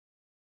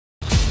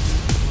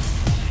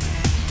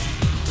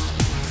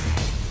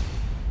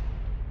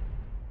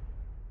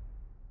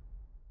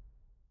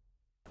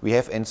We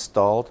have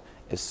installed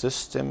a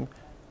system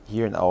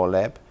here in our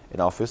lab, in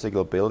our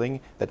physical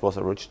building, that was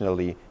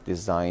originally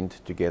designed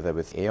together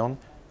with E.ON.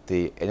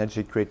 The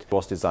energy grid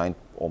was designed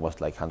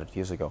almost like 100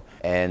 years ago.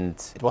 And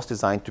it was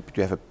designed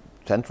to have a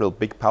central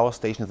big power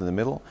station in the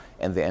middle,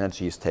 and the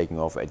energy is taking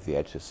off at the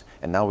edges.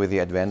 And now with the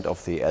advent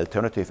of the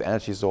alternative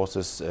energy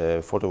sources,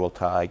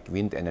 photovoltaic,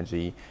 wind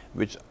energy,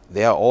 which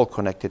they are all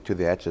connected to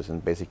the edges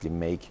and basically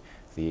make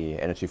the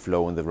energy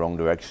flow in the wrong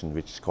direction,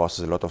 which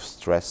causes a lot of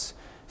stress,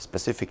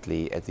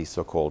 specifically at the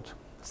so-called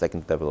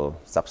second level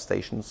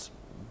substations,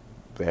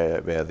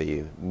 where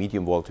the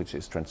medium voltage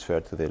is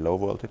transferred to the low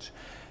voltage.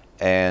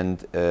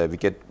 And we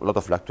get a lot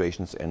of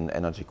fluctuations in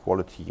energy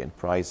quality and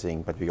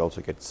pricing, but we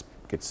also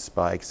get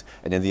spikes.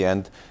 And in the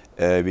end,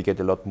 we get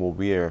a lot more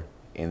wear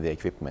in the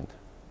equipment.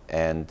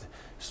 And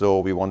so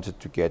we wanted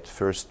to get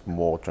first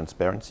more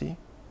transparency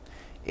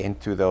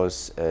into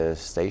those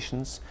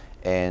stations.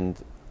 And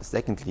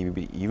secondly,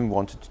 we even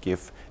wanted to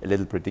give a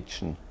little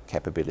prediction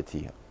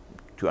capability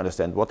to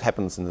understand what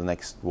happens in the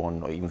next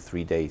 1 or even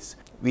 3 days.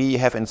 We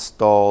have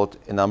installed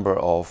a number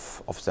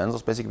of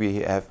sensors.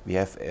 Basically, we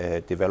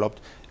have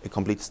developed a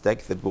complete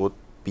stack that would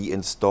be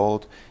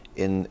installed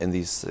in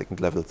these second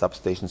level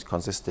substations,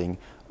 consisting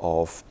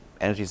of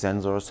energy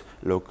sensors,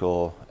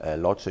 local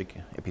logic,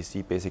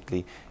 APC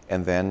basically,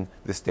 and then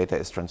this data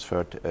is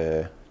transferred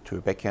to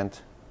a backend,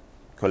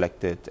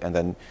 collected, and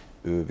then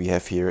we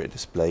have here a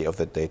display of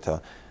that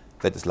data.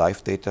 That is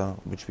live data,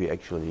 which we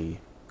actually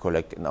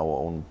collect in our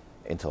own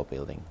Intel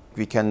building.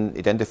 We can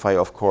identify,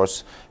 of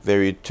course,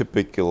 very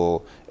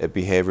typical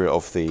behavior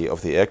of the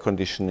air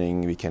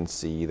conditioning. We can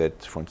see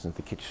that, for instance,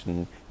 the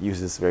kitchen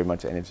uses very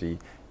much energy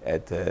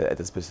at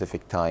a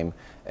specific time,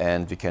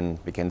 and we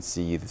can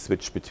see the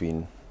switch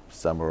between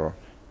summer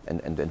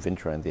and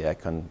winter and the air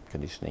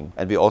conditioning.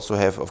 And we also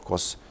have, of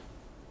course,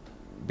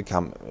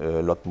 become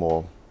a lot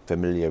more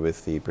familiar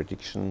with the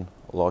prediction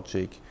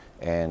logic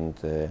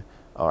and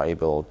are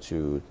able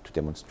to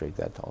demonstrate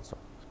that also.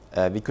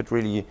 We could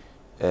really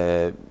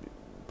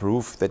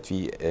prove that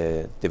we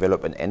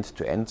develop an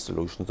end-to-end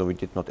solution, so we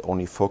did not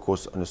only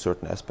focus on a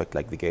certain aspect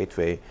like the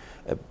gateway,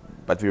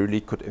 but we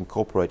really could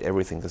incorporate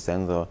everything: the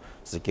sensor,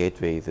 the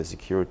gateway, the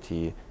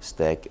security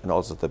stack, and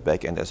also the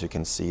backend. As you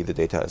can see, the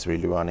data is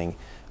really running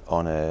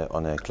on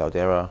a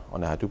Cloudera,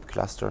 on a Hadoop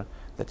cluster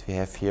that we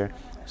have here.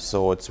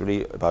 So it's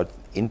really about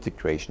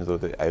integration. So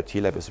the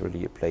IoT lab is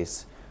really a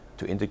place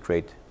to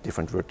integrate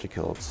different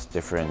verticals,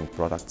 different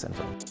products and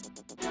so on.